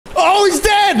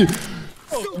dead!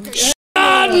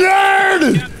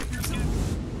 Nerd!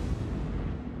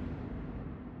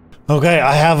 Okay,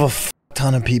 I have a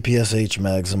ton of PPSH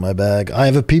mags in my bag. I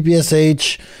have a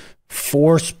PPSH,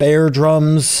 4 spare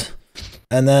drums,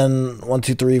 and then 1,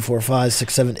 2, 3, 4, 5,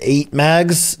 6, 7, 8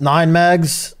 mags, 9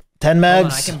 mags, 10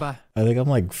 mags. I can buy. I think I'm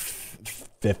like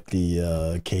 50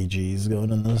 kgs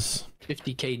going in this.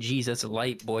 50 kgs, that's a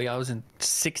light, boy. I was in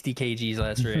 60 kgs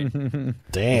last raid.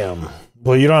 Damn.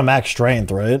 Well, you don't have max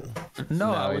strength, right?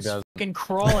 No, I was fucking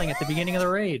crawling at the beginning of the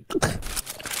raid.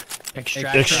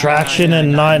 Extraction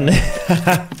and 9.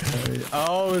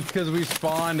 Oh, it's because we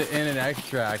spawned in an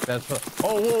extract. That's what.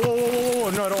 Oh, whoa.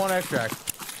 No, I don't want to extract.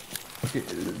 Okay,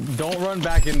 don't run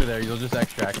back into there. You'll just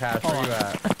extract. Hash, where you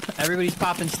at? Everybody's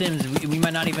popping stims. We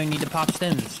might not even need to pop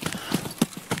stims.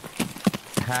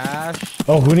 Hash.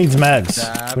 Oh, who needs mags?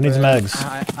 Who needs mags?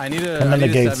 I need a. Come in the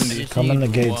gates. 70. Come in the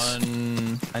gates.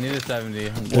 I need a 70.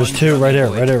 There's 2 right here.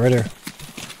 Right here.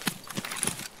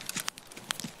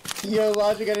 Yo,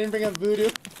 Logic, I didn't bring up voodoo.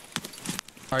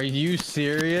 Are you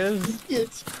serious?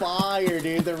 It's fire,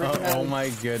 dude. Oh my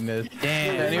goodness.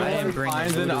 Damn, if anybody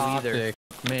finds an optic,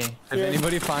 me. If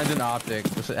anybody finds an optic,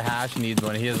 Hash needs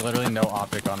one. He has literally no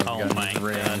optic on his gun. Oh my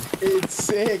god. It's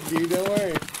sick, dude. Don't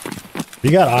worry.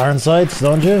 You got iron sights,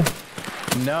 don't you?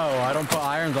 No, I don't put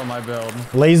irons on my build.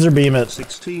 Laser beam it.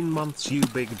 16 months, you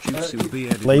big juicy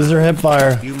bearded Laser man. hip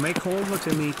fire. You make all the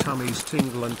Timmy tummies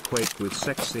tingle and quake with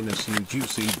sexiness and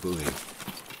juicy booty.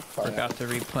 Forgot to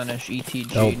replenish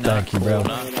ETG. Oh, thank you, bro.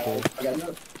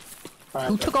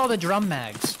 Who took all the drum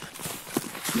mags?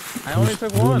 I only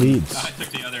took Who one. needs? I took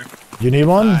the other. You need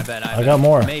one? I bet. I got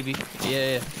more. Maybe.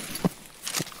 Yeah.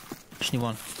 Just need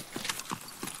one.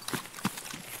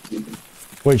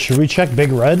 Wait, should we check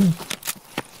Big Red?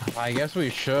 I guess we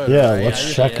should. Yeah, right?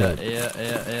 let's check it.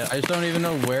 Yeah. I just don't even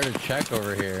know where to check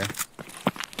over here.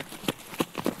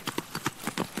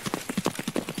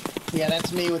 Yeah,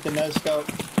 that's me with the no scope.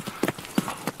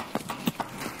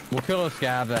 We'll kill a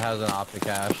scav that has an optic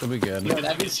cache. It'll be good. Yeah. Look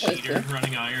that'd at be this so cheater sick.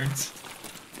 running irons.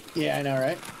 Yeah, I know,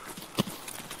 right?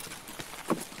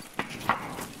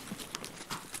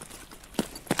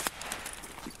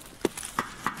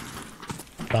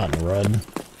 Not in red.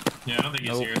 Yeah, I don't think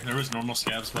he's here. There was normal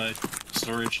scabs by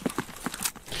storage.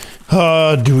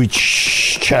 Do we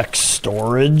check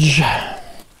storage?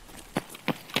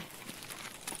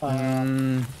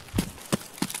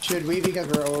 Should we, because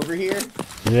we're over here?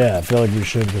 Yeah, I feel like we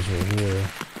should because we're here.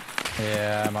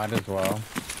 Yeah, might as well.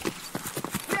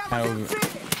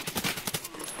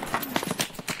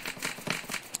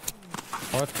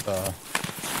 What the?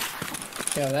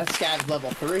 Yo, that scab's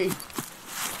level 3.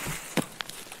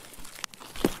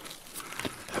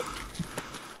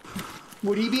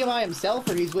 Would he be by himself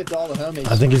or he's with all the homies?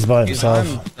 I think he's by himself.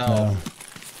 No.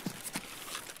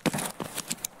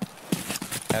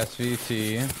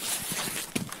 SVT.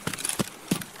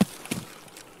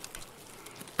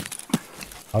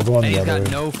 I'll go on And the he's other got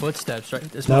way. no footsteps, right?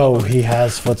 This No, motherfucker. he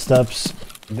has footsteps.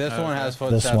 This one has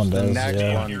footsteps. This one the does, next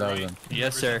yeah. one You're doesn't. right.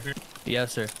 Yes, sir.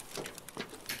 Yes, sir.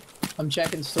 I'm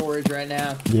checking storage right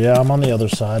now. Yeah, I'm on the other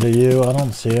side of you. I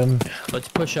don't see him. Let's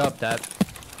push up that.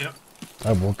 Yep.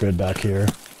 We're good back here.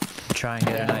 Try and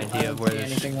get an Yeah, I idea don't of where see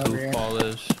this anything over here. goofball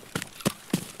is.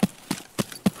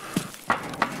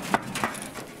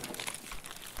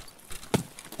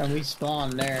 And we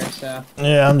spawned there, so.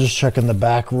 Yeah, I'm just checking the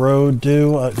back road,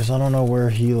 too, because I don't know where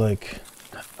he, like,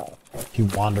 he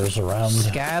wanders around.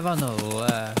 Scav on the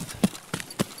left.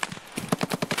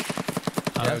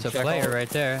 Oh, Yeah, that's a check player all- right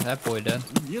there. That boy did.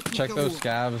 Check those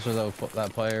scavs or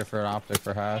that player for an optic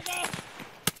for Hash.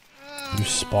 You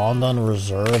spawned on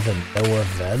reserve and no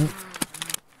event?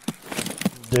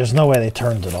 There's no way they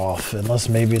turned it off. Unless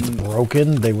maybe it's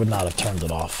broken, they would not have turned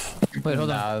it off. Wait, hold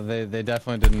on. Nah, they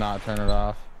definitely did not turn it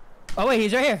off. Oh, wait,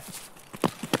 he's right here.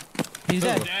 He's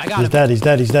dead. I got He's him. dead, he's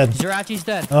dead, he's dead. Zryachi's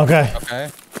dead. Okay.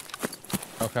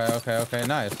 Okay,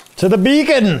 nice. To the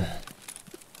beacon!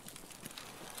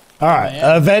 Alright,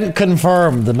 event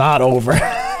confirmed, not over.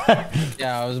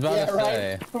 Yeah, I was about to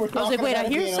say. We're I was like, talking wait, I about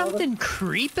it hear being over. something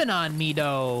creeping on me,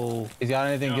 though. He's got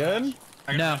anything good?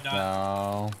 I got No. my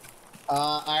dot. No.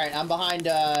 Alright, I'm behind,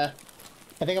 I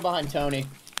think I'm behind Tony.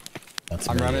 That's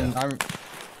I'm me, running. yeah.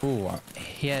 Ooh.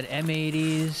 He had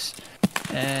M80s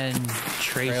and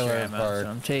tracer Trailer ammo, park. so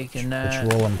I'm taking that.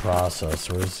 Which roll in process?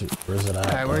 Where's it at?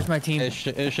 Alright, where's my team? It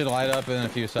should light up in a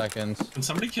few seconds. Can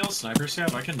somebody kill a sniper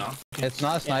scab? I cannot. It's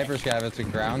not a sniper scav, it's a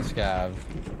ground scav.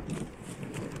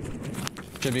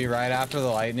 Should be right after the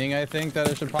lightning, I think, that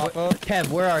it should pop up. Kev,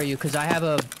 where are you? Because I have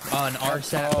an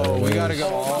RSAT. Oh, we gotta go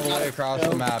all the way across So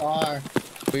the map. far.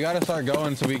 We gotta start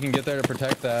going so we can get there to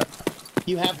protect that.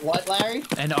 You have what, Larry?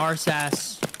 An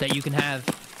RSAS that you can have.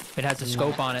 It has a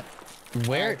scope on it.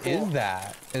 Where Alright, cool. is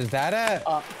that? Is that at?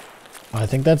 I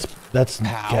think that's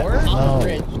Power? No,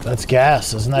 that's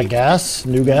gas. Isn't that gas?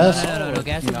 New gas? No.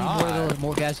 Gas would be Not.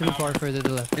 more gas would be far further to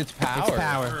the left. It's power. It's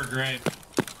power. Or great.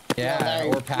 Yeah, Larry,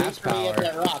 or wait past for me at power.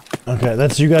 that rock. Okay,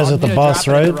 that's you guys I'm at the gonna bus,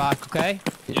 drop it at right? the rock, okay?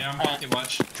 Yeah, I'm pocket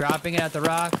watch. Dropping it at the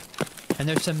rock. And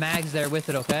there's some mags there with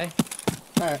it, okay?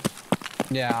 Alright.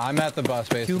 Yeah, I'm at the bus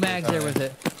basically. 2 mags there with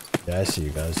it. Yeah, I see you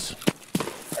guys.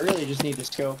 I really just need the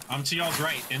scope. I'm to y'all's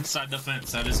right, inside the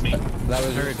fence. That is me. That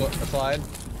was your slide?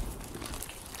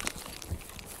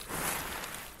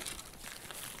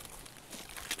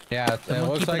 Yeah, it Someone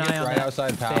looks keep an like it's eye on right that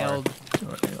outside power. failed-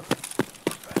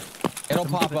 It'll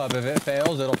pop up. If it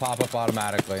fails, it'll pop up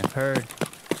automatically. Heard.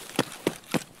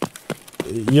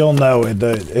 You'll know it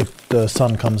if the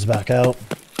sun comes back out.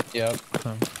 Yep.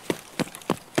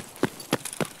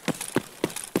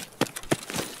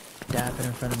 Dapper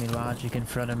in front of me, Logic in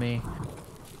front of me.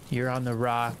 You're on the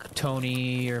rock.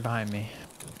 Tony, you're behind me.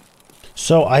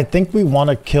 So I think we want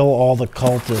to kill all the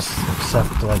cultists Except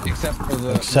for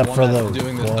the except one for that's the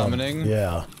doing the club. summoning.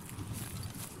 Yeah.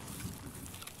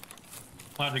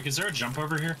 Logic, is there a jump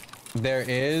over here? There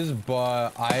is,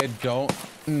 but I don't.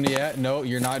 Yeah, no,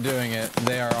 you're not doing it.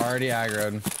 They are already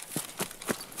aggroed.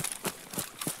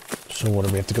 So what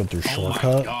do we have to go through Oh my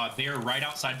shortcut? god, they are right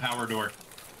outside power door.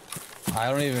 I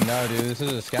don't even know, dude. This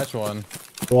is a sketch one.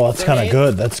 Well, that's kind of Grenade?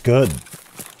 good. That's good.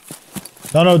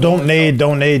 No, don't nade,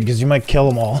 because you might kill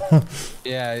them all.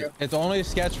 Yeah, it's only a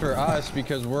sketch for us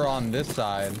because we're on this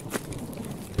side.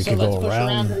 We So can let's go push around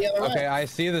around. the other Okay, way. I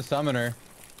see the summoner.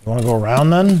 You want to go around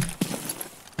then?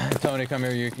 Tony, come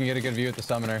here. You can get a good view at the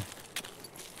summoner.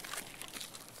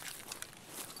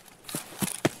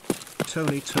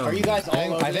 Tony. Are you guys all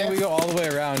over I think there? we go all the way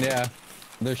around. Yeah,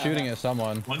 they're shooting at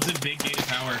someone. One's in big gated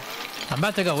power. I'm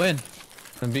about to go in.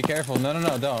 And be careful. No,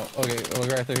 don't. Okay,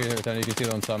 look right through here, Tony. You can see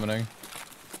them summoning.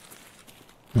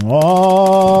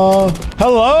 Oh,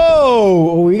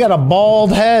 hello! We got a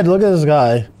bald head. Look at this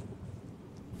guy.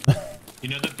 You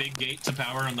know the big gate to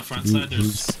power on the front side?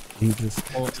 There's He's there's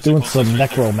a doing cultist some right there.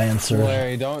 necromancer.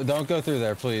 Larry, don't go through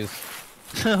there, please.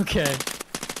 Okay.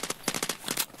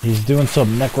 He's doing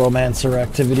some necromancer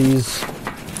activities. Do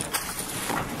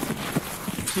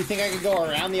you think I could go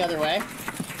around the other way?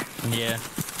 Yeah.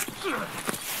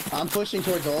 I'm pushing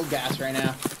towards old gas right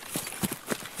now.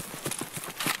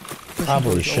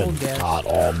 Probably towards should old gas. not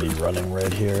all be running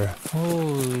right here.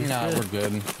 Holy Nah, shit. we're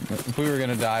good. If we were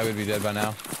gonna die, we'd be dead by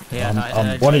now.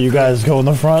 Yeah, One of you guys go in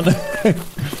the front.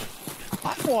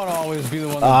 I don't want to always be the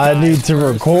one. That I dies need to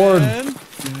first, record. man.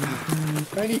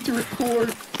 I need to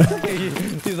record.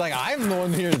 He's like, I'm the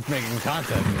one here that's making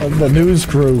content. Of the news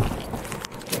crew.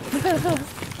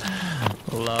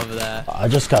 Love that. I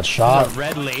just got There's shot. a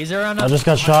red laser on I us? just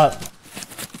got shot.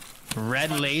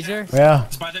 Red laser? Yeah.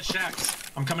 It's by the shacks.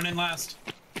 I'm coming in last.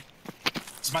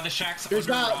 It's by the shacks. There's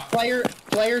under the not rock.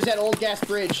 players at Old Gas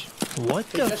Bridge. What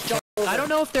They the? just jumped over. I don't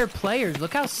know if they're players.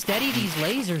 Look how steady these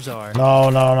lasers are. No,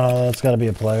 that's got to be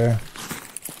a player.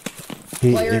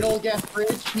 Player at Old Gas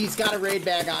Bridge. He's got a raid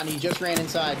bag on. He just ran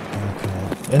inside.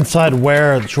 Inside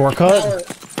where? Shortcut?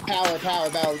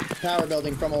 Power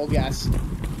building from Old Gas.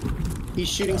 He's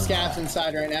shooting scabs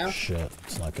inside right now. Shit,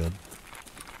 it's not good.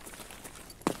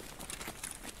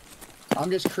 I'm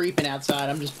just creeping outside.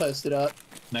 I'm just posted up.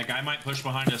 That guy might push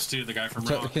behind us too, the guy from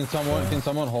So, Rock. can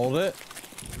someone hold it?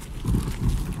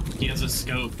 He has a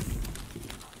scope.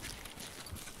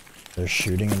 They're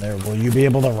shooting in there. Will you be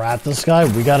able to rat this guy?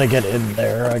 We got to get in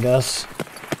there, I guess.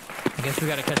 I guess we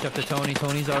gotta catch up to Tony.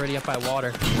 Tony's already up by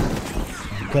water.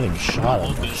 I'm getting shot at.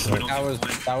 Hold that this, shit. we don't That was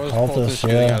get blind. Cultist, cultist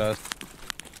shooting yeah. at us.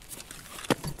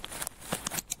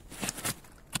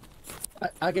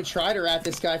 I could try to rat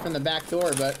this guy from the back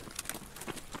door, but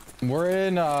We're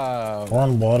in We're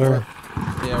on water.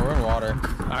 yeah, we're in water.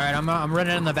 All right, I'm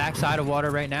running on the back side of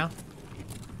water right now.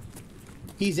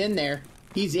 he's in there.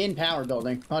 He's in power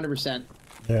building, 100%.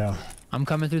 Yeah. I'm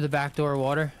coming through the back door of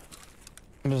water.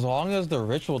 As long as the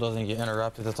ritual doesn't get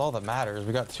interrupted, that's all that matters.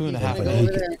 We got two and a He's half. gonna go he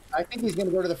over could- there. I think he's gonna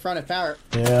go to the front of power.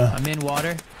 Yeah. I'm in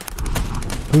water.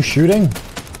 Who's shooting?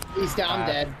 He's down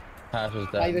dead. Half is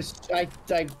I dead. just I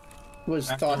was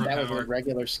After thought that was a power.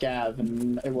 regular scav,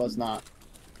 and it was not.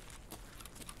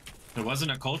 It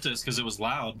wasn't a cultist because it was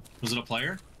loud. Was it a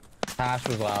player? Hash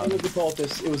was It loud. was a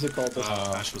cultist. It was a cultist.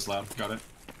 Oh, Ash was loud. Got it.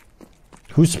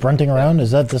 Who's sprinting around?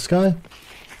 Is that this guy?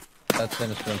 That's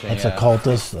finished sprinting. That's yeah. a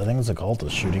cultist. I think it's a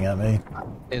cultist shooting at me.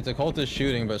 It's a cultist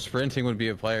shooting, but sprinting would be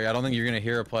a player. I don't think you're gonna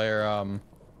hear a player.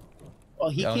 Well,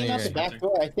 he I don't came think out the you're- back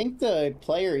door. I think the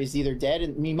player is either dead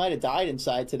and he might have died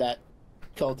inside to that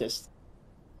cultist.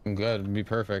 I'm good. It'd be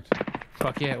perfect.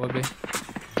 Fuck yeah, it would be.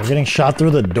 We're getting shot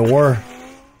through the door.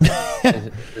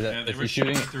 Yeah, they were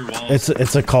shooting through walls.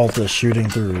 It's a cultist shooting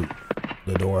through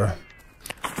the door.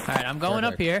 Alright, I'm going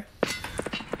up here.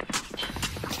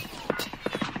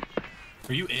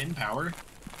 Are you in power?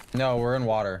 No, we're in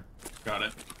water. Got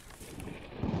it.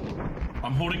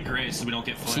 I'm holding gray so we don't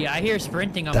get flanked. See, I hear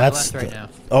sprinting on That's my left right now.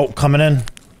 Oh, coming in.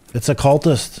 It's a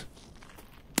cultist.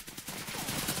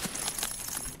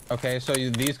 Okay, so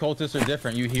these cultists are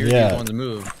different. You hear Yeah. these ones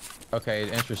move. Okay,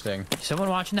 interesting. Someone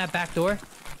watching that back door?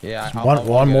 Yeah.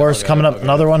 One more is coming up.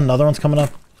 Another one's coming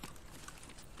up.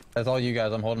 That's all you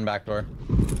guys. I'm holding back door.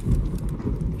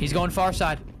 He's going far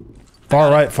side. Far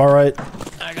right, far right.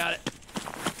 I got it.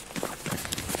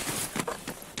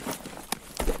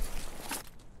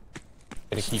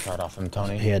 Get a key card off him,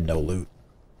 Tony. He had no loot.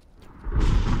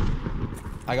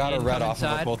 I got a Ian, red come off of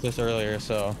a inside. cultist earlier,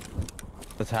 so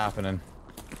that's happening.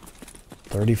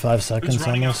 35 seconds Who's on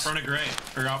running out this. front of gray?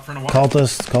 Or out front of water?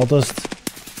 Cultist.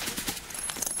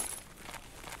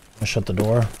 I shut the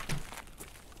door.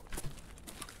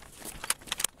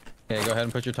 Okay, go ahead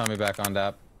and put your tummy back on,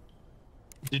 Dap.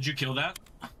 Did you kill that?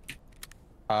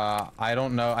 I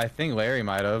don't know. I think Larry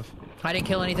might have. I didn't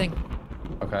kill anything.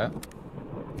 Okay.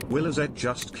 Willazet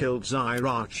just killed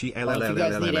Zryachiy. Well, if you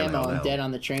guys need ammo, I'm dead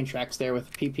on the train tracks there with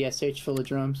PPSH full of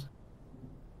drums.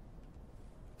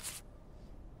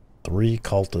 3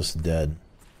 cultists dead.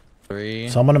 3.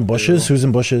 Someone in bushes? 2. Who's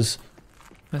in bushes?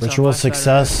 That's on Ritual my side of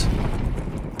success.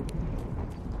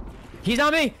 He's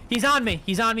on me! He's on me!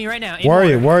 He's on me right now. Where are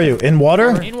you? Where are you? In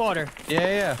water? In water.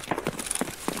 Yeah.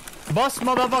 Bust,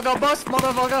 motherfucker! Bust,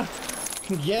 motherfucker!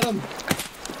 Get him!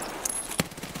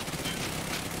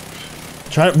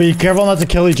 Try to be careful not to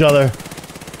kill each other.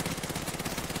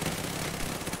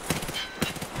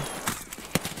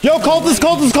 Yo,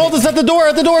 cultist at the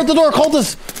door,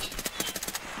 cultist.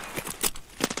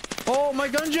 Oh, my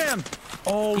gun jam!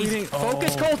 Oh, we didn't.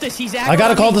 Focus cultist, he's aggroed I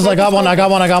got a on me. cultist, I got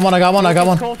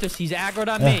one. Cultist, he's aggroed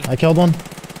on me. Yeah, I killed one.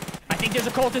 I think there's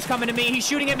a cultist coming to me. He's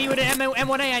shooting at me with an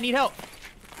M1A. I need help.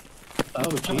 Oh,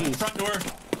 jeez. Front door.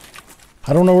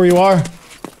 I don't know where you are.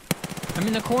 I'm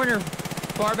in the corner.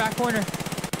 Far back corner.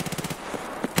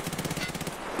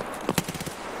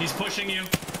 He's pushing you.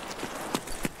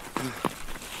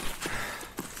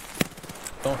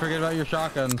 Don't forget about your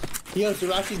shotguns. Yo,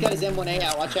 Zryachi's got his M1A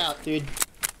out. Watch out, dude.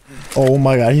 Oh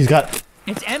my god, he's got...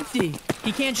 It's empty.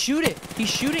 He can't shoot it. He's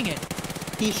shooting it.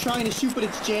 He's trying to shoot, but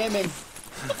it's jamming.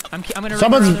 I'm gonna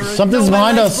Something's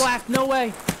behind us. Black. No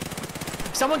way.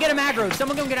 Someone get him aggroed.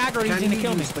 Someone get aggroed. He's gonna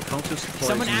kill me.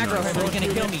 Someone aggro him. He's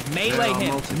gonna kill me. Melee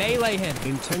him. Melee him.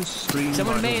 Intense stream.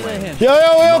 Someone melee him.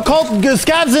 Yo,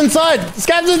 Scab's inside.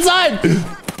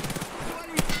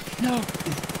 No.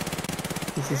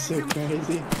 This is so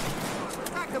crazy.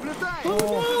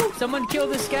 Oh, no. Someone kill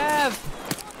the scav.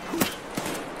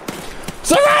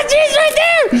 Zryachiy's right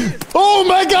there. Oh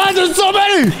my god, there's so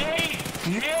many.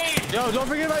 Hey! Yo, don't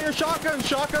forget about your shotguns.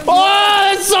 Shotguns.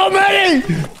 Oh, there's so many.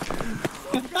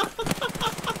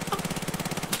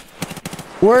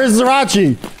 Where's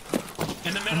Zryachiy?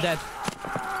 In the middle. I'm dead.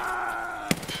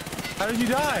 How did you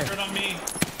die? Turn on me.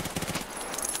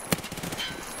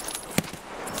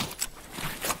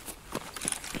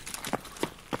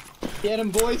 Get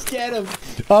him, boys, get him.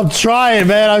 I'm trying,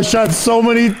 man. I've shot so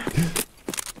many.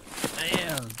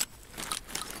 Damn.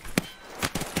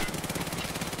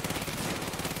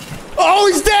 Oh,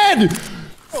 he's dead.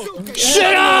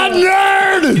 Shit on,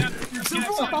 nerd.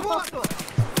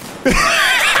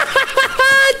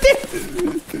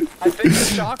 I think the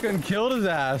shotgun killed his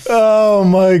ass. Oh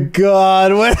my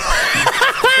god. What?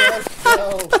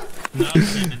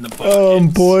 Nothing in the buckets. Oh,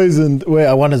 I'm poisoned. Wait,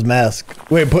 I want his mask.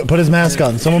 Wait, put his mask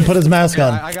on. Someone put his mask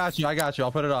on. I got you.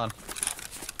 I'll put it on.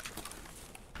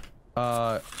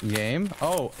 Game?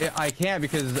 Oh, I can't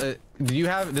because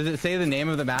does it say the name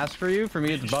of the mask for you? For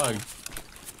me, it's bugged.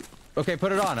 Okay,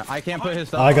 put it on. I can't put his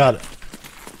stuff I got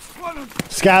on.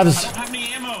 it. Scabs. I don't have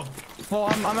any ammo. Well,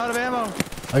 I'm out of ammo.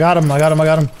 I got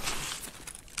him.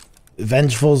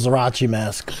 Vengeful Zryachiy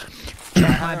mask. My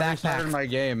I started backpack. my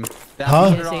game.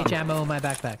 Huh? PSH ammo in my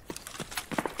backpack.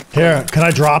 Here, can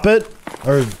I drop it?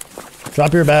 Or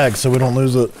drop your bag so we don't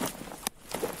lose it.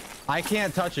 I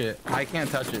can't touch it.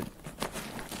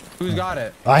 Who's got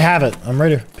it? I have it. I'm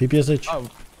ready. PPSH. Oh,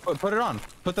 put it on.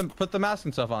 Put the mask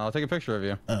and stuff on. I'll take a picture of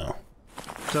you. Oh.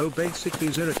 So basically,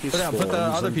 Zryachiy Put the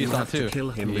other piece you on have too. to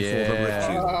kill him before the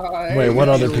ritual. Wait, what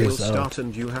other Ritual will piece? Oh. start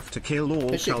and you have to kill all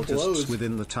This shit cultists blows.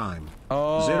 within the time.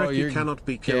 Oh, Zryachiy you're cannot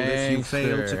be killed if you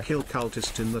fail to gangster. kill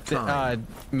cultist in the time.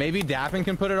 Maybe Dappin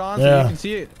can put it on so Yeah. you can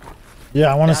see it.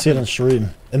 Yeah, I want to see it on stream.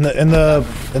 In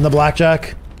the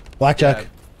blackjack. Blackjack.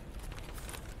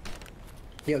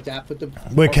 Yo, Dap, put the...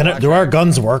 Wait, do our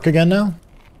guns work again now?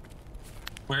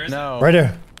 Where is No. Right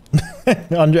here.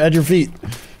 At your feet.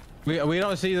 We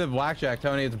don't see the blackjack,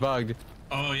 Tony. It's bugged. it?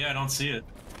 Oh yeah, I don't see it.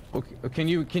 Okay, can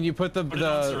you put the Put it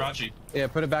on Zryachiy. Yeah,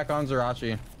 put it back on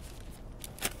Zryachiy.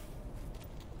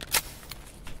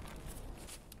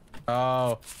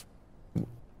 Oh.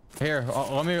 Here,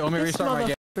 let me restart my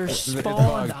game. It's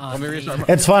bugged. Let me restart my...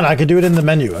 It's fine. I could do it in the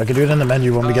menu. I could do it in the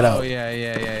menu when we get out. Oh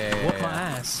yeah. Whoop my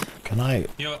ass. Can I?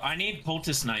 Yo, I need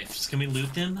cultist knives. Can we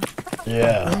loot them?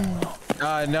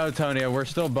 Yeah. No, Tony, we're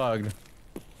still bugged.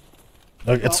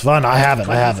 Look, it's fun. I have it.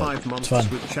 It's fun.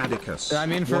 I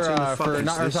mean, we're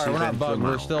not bugged.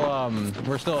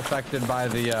 We're still affected by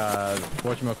the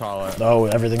whatchamacallit. Oh,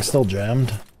 everything's still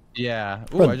jammed. Yeah.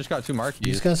 Ooh, Bro, I just got 2 marquees.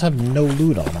 These guys have no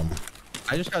loot on them.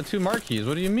 I just got 2 marquees.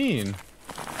 What do you mean?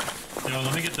 Yo,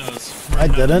 let me get those. I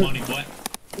didn't. Money, what?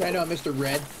 Right on, Mr.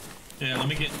 Red. Yeah, let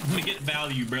me get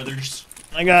value, brothers.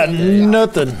 I got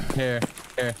nothing. Here.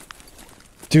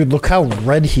 Dude, look how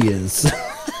red he is.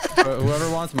 Whoever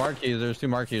wants marquees, there's 2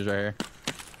 marquees right here.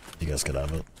 You guys could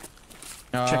have it.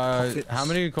 How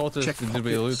many cultists did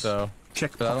we loot though? I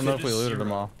don't know if we looted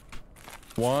them all.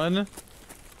 1.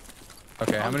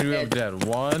 Okay, how many do we have dead?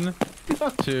 1,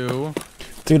 2.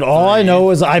 Dude, all I know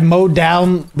is I mowed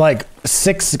down like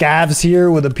 6 scavs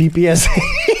here with a PPSH.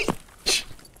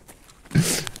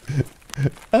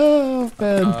 Oh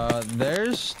man.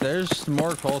 There's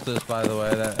more cultists by the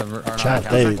way that are not Chat,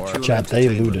 accounted for. they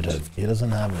looted him. He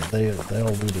doesn't have it. They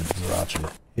all looted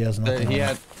Zryachiy. He has nothing. He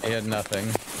had nothing.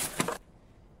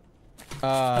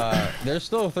 There's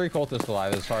still 3 cultists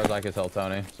alive as far as I can tell,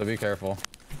 Tony. So be careful.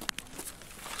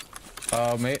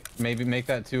 Maybe make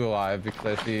that 2 alive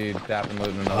because I see Dap and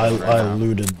looting another one right I now.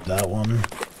 looted that one.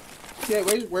 Yeah,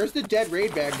 where's the dead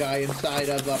raid bag guy inside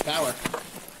of Power?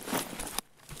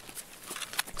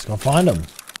 Let's go find him.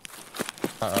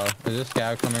 Uh-oh. Is this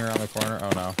scav coming around the corner? Oh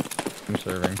no. I'm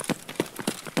serving.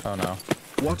 Oh no.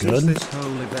 What is this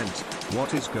whole event?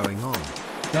 What is going on?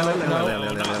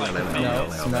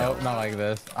 No, not like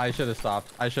this. I should have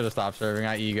stopped. I should have stopped serving.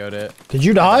 I egoed it. Did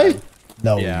you die?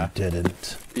 No, Yeah. you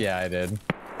didn't. Yeah, I did.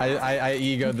 I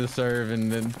egoed the serve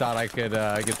and then thought I could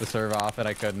get the serve off and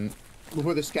I couldn't.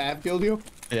 Before the scav killed you?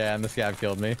 Yeah, and the scav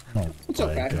killed me. Oh It's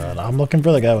my okay. god. I'm looking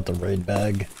for the guy with the raid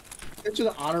bag. It's an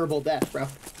honorable death, bro.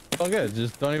 Oh good,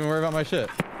 just don't even worry about my shit.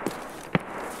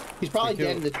 He's probably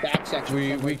dead in this back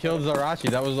section. We killed Zryachiy,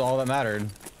 that was all that mattered.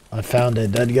 I found a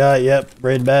dead guy. Yep,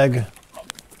 raid bag.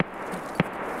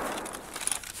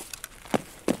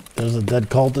 There's a dead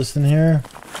cultist in here.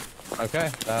 Okay,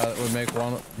 that would make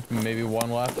maybe one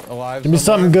left alive. Give me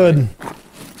something somewhere. good.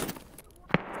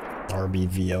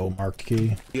 RBVO marked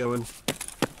key. Owen.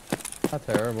 Not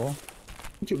terrible.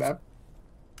 Not too bad.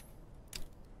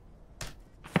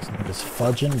 This nigga's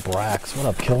fudging Brax. What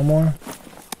up, Killmore?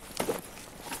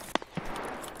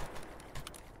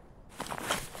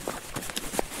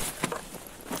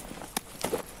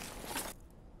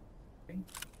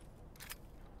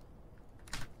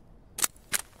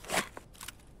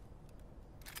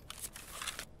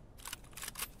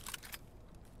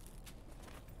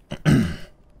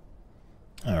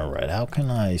 Alright, how can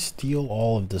I steal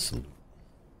all of this loot?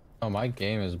 Oh, my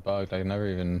game is bugged. I never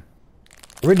even...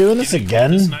 Are we doing this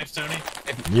again? This knife, Tony?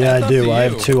 Yeah, That's I up do. to I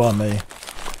have you. 2 on me.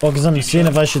 Well, because I'm seeing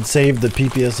if I should save the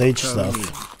PPSH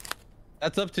stuff.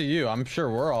 That's up to you. I'm sure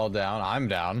we're all down. I'm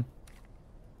down.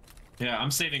 Yeah,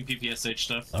 I'm saving PPSH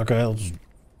stuff. Okay, let's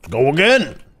go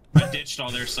again. I ditched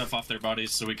all their stuff off their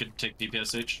bodies so we could take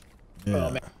PPSH.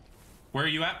 Yeah. Where are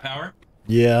you at, Power?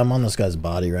 Yeah, I'm on this guy's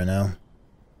body right now.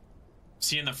 Is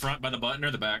he in the front by the button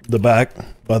or the back? The back,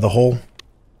 by the hole.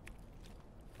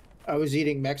 I was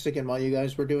eating Mexican while you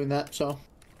guys were doing that, so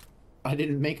I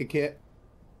didn't make a kit.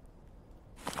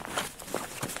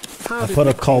 How I did put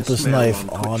a the cultist smell knife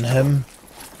Twitch on him.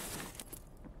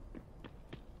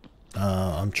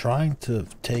 I'm trying to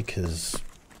take his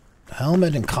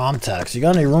helmet and contacts. You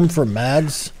got any room for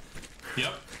mags?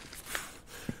 Yep.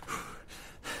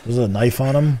 There's a knife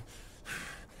on him.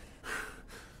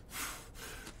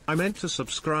 I meant to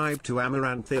subscribe to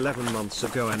Amaranth 11 months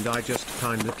ago and I just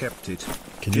kinda kept it.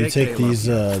 Can you take these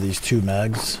 2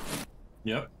 mags?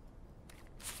 Yep.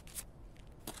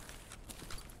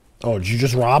 Oh, did you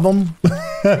just rob him?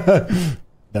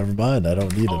 Never mind, I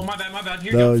don't need Oh, it. my bad.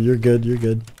 Here you No, go. you're good, you're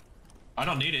good. I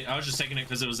don't need it. I was just taking it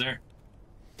because it was there.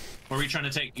 What were you trying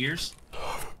to take? Ears?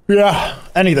 Yeah,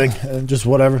 anything, just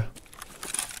whatever.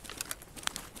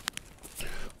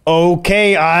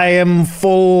 Okay, I am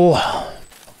full.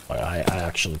 I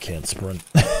actually can't sprint.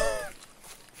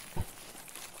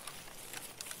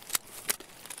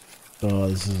 Oh,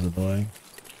 this is annoying.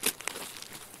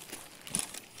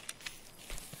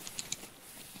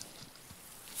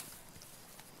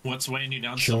 What's weighing you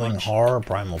down so Chilling much? Horror,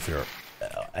 Primal Fear.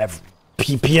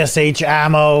 PPSH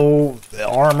ammo,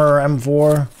 armor,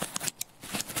 M4.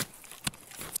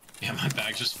 Yeah, my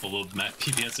bag's just full of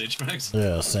PPSH mags.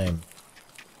 Yeah, same.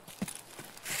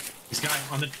 This guy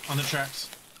on the tracks.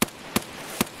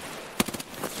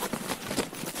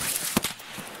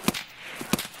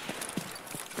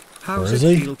 How's Where is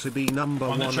it he? feel to be number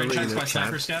On the one train tracks arena by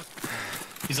Sniper champ?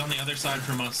 Scav. He's on the other side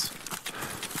from us.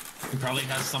 He probably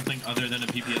has something other than a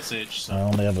PPSH. So. I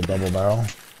only have a double barrel.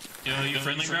 Yo, you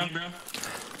friendly, bro?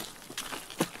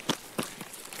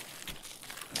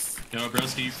 Yo,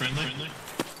 broski, you friendly?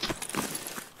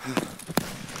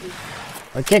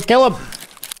 I can't kill him.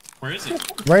 Where is he?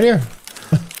 Right here.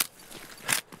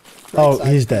 Oh,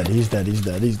 he's dead. He's dead. He's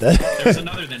dead. He's dead. There's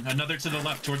another then. Another to the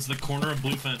left, towards the corner of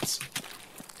blue fence.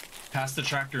 Past the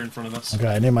tractor in front of us. Okay,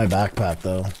 I need my backpack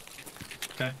though.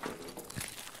 Okay.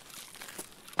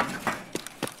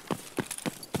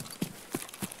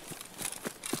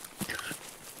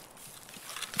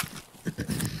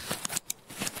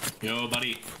 Yo,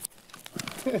 buddy.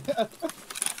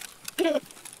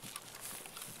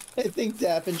 I think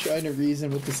tapping trying to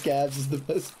reason with the scabs is the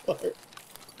best part.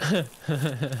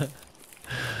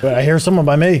 Wait, I hear someone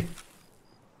by me.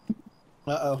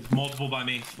 Uh-oh. Multiple by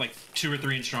me, like 2 or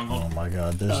 3 in stronghold. Oh my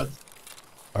god, there's...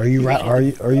 Are you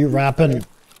rapping?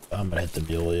 I'm gonna hit the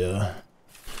mule, yeah.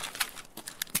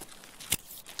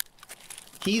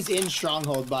 He's in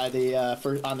stronghold by the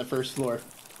on the first floor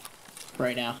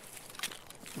right now.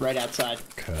 Right outside.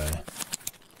 Okay.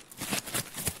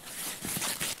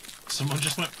 Someone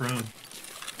just went prone.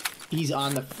 He's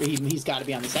on the he's got to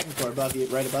be on the second floor above you,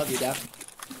 right above you, Dap.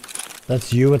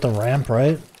 That's you at the ramp,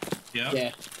 right? Yeah.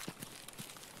 Yeah.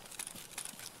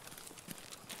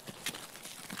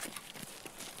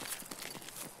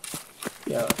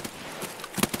 Yo.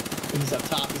 He's up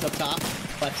top. He's up top.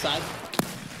 Left side.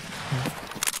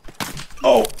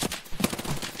 Oh!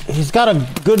 He's got a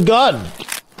good gun!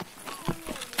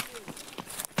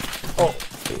 Oh.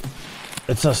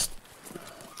 It's just...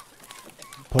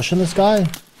 Pushing this guy?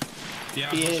 Yeah,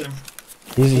 He push is. him.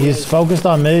 He's focused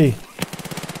on me.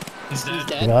 He's dead. He's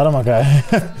dead. Got him, okay.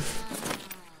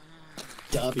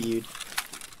 W'd.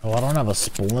 Oh, I don't have a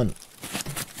splint.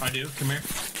 I do. Come here.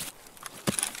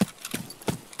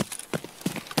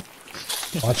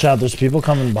 Watch out, there's people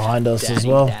coming behind us as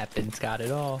well. Dappin's got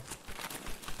it all.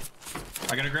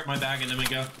 I gotta grip my bag and then we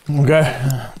go.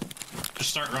 Okay. Just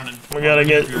start running. We gotta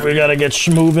get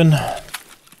schmoving.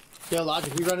 Yo,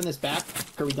 Logic, we running this back?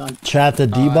 Or are we done? Chat, the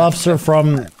debuffs are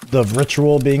from the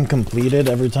ritual being completed.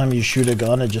 Every time you shoot a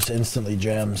gun, it just instantly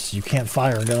jams. You can't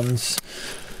fire guns.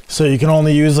 So you can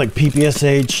only use like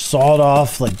PPSH, sawed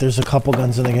off. Like there's a couple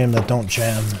guns in the game that don't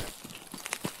jam.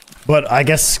 But I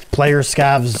guess player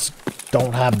scavs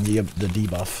don't have the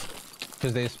debuff.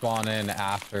 Because they spawn in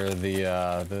after the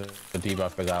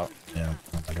debuff goes out. Yeah.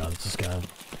 Oh my god, it's a scav.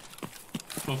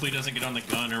 Hopefully he doesn't get on the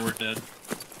gun or we're dead.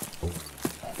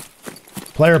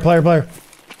 Player.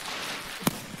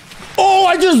 Oh,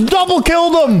 I just double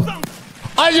killed him!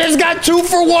 I just got 2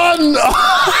 for 1!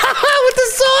 With the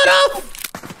sawed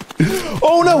off!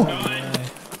 Oh no!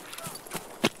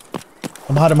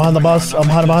 I'm hiding behind the bus. I'm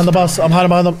hiding behind the bus. I'm hiding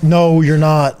behind the... No, you're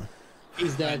not.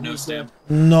 He's dead. No He's stamp.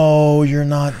 dead. No, you're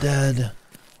not dead.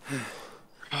 Oh,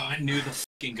 I knew the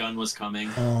fucking gun was coming.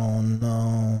 Oh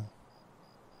no.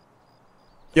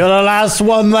 You're the last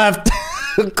one left.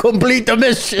 Complete the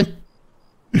mission.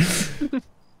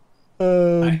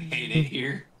 I hate it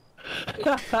here.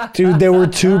 Dude, there were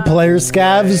 2 player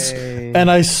scavs, and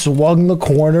I swung the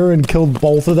corner and killed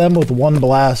both of them with 1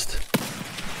 blast.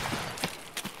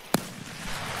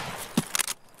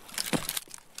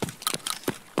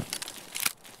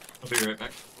 I'll be right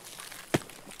back.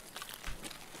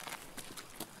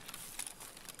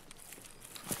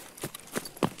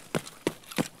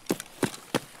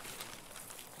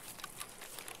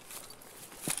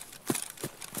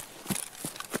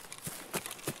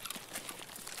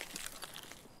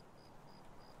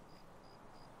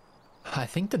 I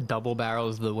think the double barrel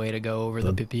is the way to go over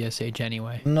the PPSH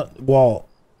anyway. No, well,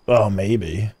 oh,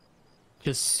 maybe.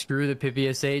 Just screw the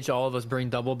PPSH. All of us bring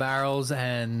double barrels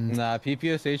and Nah,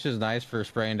 PPSH is nice for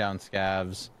spraying down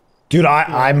scavs. Dude,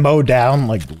 I mowed down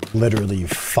like literally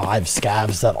 5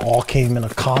 scavs that all came in a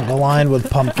conga line with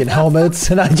pumpkin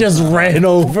helmets, and I just ran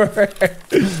over.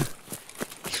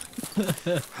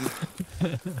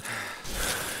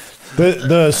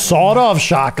 The sawed-off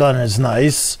shotgun is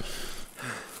nice.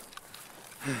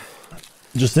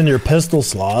 Just in your pistol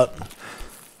slot.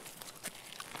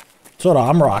 That's what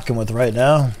I'm rocking with right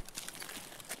now.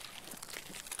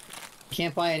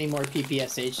 Can't buy any more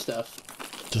PPSH stuff.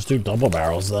 Just do double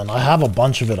barrels then. I have a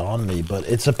bunch of it on me, but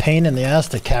it's a pain in the ass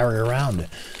to carry around.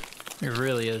 It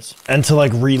really is. And to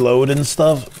like reload and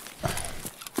stuff.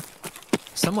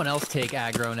 Someone else take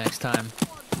aggro next time.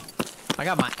 I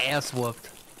got my ass whooped.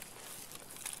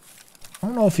 I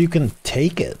don't know if you can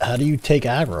take it. How do you take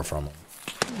aggro from them?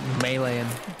 Melee him.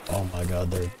 Oh my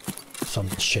god,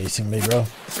 something's chasing me, bro.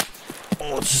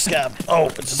 Oh, it's a scab. Oh,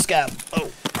 it's a scab. Oh.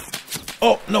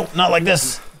 Oh, no, not like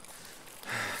this.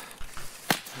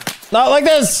 Not like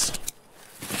this!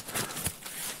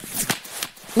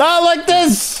 Not like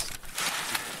this!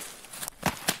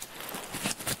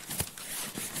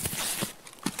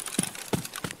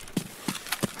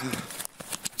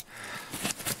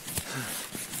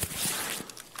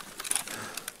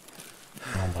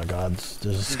 Oh my god,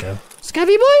 there's a scab.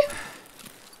 Scabby boy?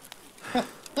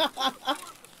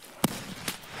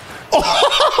 Oh,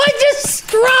 I just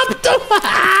dropped him!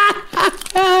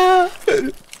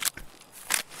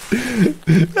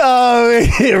 Oh,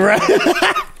 right.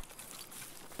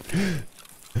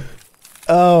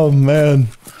 Oh man,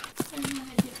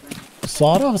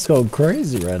 Sawed-Off's going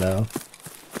crazy right now.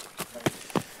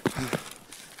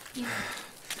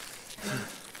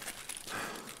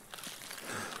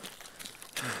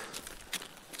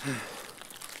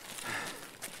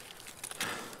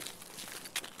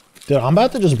 Dude, I'm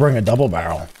about to just bring a double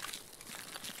barrel.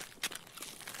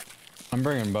 I'm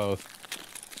bringing both.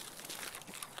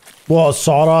 Well, a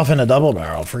Sawed-Off and a double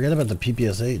barrel. Forget about the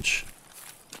PPSH.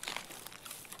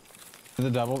 Did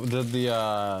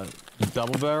the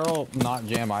double barrel not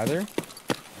jam either?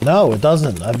 No, it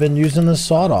doesn't. I've been using this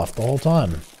Sawed-Off the whole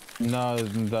time. No,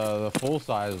 the full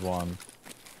size one.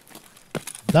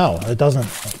 No, it doesn't.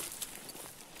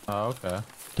 Oh, okay.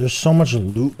 There's so much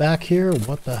loot back here.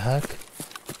 What the heck?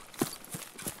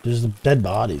 There's dead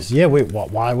bodies. Yeah, wait,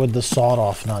 why would the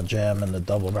Sawed-Off not jam and the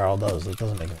double barrel does? It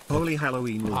doesn't make it. Holy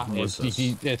Halloween. It's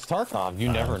Tarkov.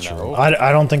 You never True. know.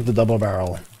 I don't think the double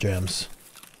barrel jams.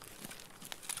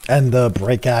 And the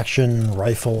break action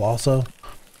rifle also.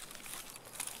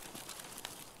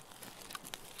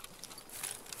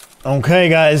 Okay,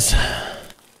 guys.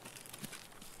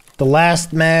 The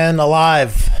last man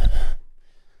alive.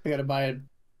 I gotta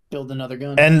build another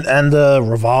gun. And the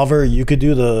revolver, you could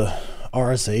do the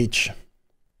RSH.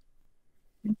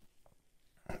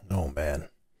 Oh man.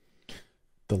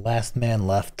 The last man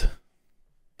left.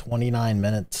 29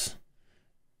 minutes.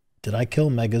 Did I kill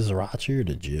Mega Zryachiy or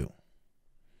did you?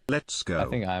 Let's go. I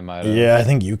think I might have. Yeah, I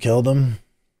think you killed him.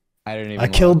 I didn't even I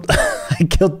killed I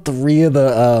killed 3 of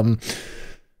the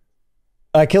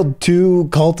I killed 2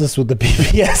 cultists with the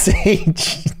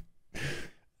PPSH.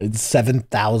 It's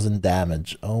 7,000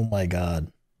 damage. Oh my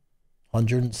god.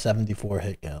 174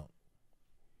 hit count.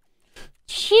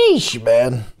 Sheesh,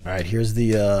 man. Alright, here's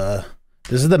the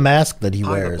this is the mask that he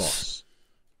wears.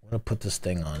 I'm gonna put this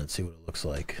thing on and see what it looks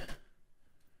like.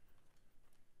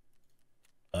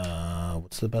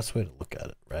 What's the best way to look at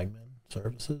it? Ragman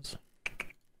services?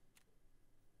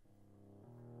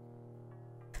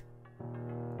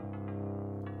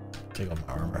 Take off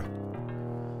my armor.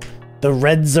 The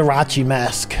red Zryachiy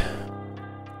mask.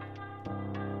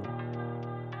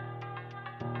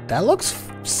 That looks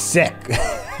sick.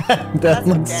 That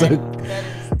looks so.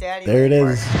 There it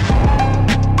is.